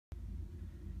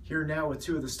Here now with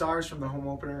two of the stars from the home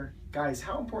opener. Guys,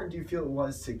 how important do you feel it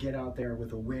was to get out there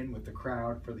with a win with the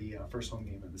crowd for the first home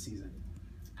game of the season?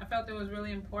 I felt it was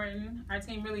really important. Our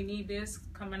team really need this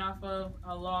coming off of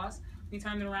a loss. We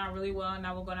turned it around really well, and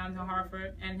now we'll go down to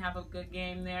Hartford and have a good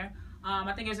game there.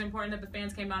 I think it's important that the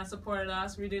fans came out and supported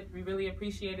us. We really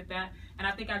appreciated that, and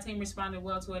I think our team responded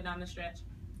well to it down the stretch.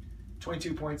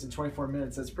 22 points in 24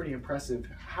 minutes, that's pretty impressive.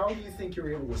 How do you think you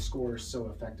were able to score so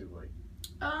effectively?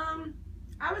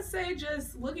 I would say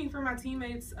just looking for my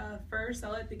teammates first. I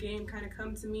let the game kind of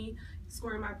come to me,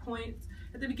 scoring my points.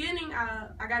 At the beginning,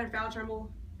 I got in foul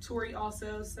trouble, Tori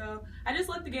also, so I just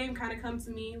let the game kind of come to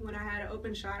me. When I had an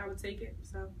open shot, I would take it.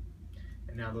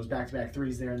 And now those back-to-back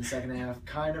threes there in the second half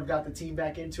kind of got the team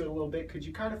back into it a little bit. Could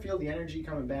you kind of feel the energy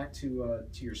coming back to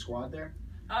your squad there?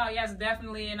 Yes,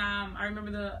 definitely. And I remember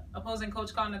the opposing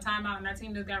coach calling a timeout, and our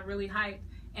team just got really hyped.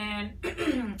 And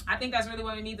I think that's really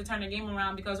what we need to turn the game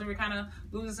around, because we were kind of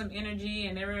losing some energy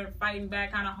and they were fighting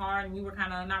back kind of hard and we were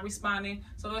kind of not responding.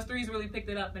 So those threes really picked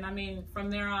it up. And, I mean, from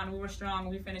there on, we were strong and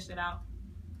we finished it out.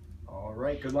 All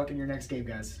right. Good luck in your next game,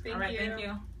 guys. Thank All right, you. thank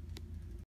you.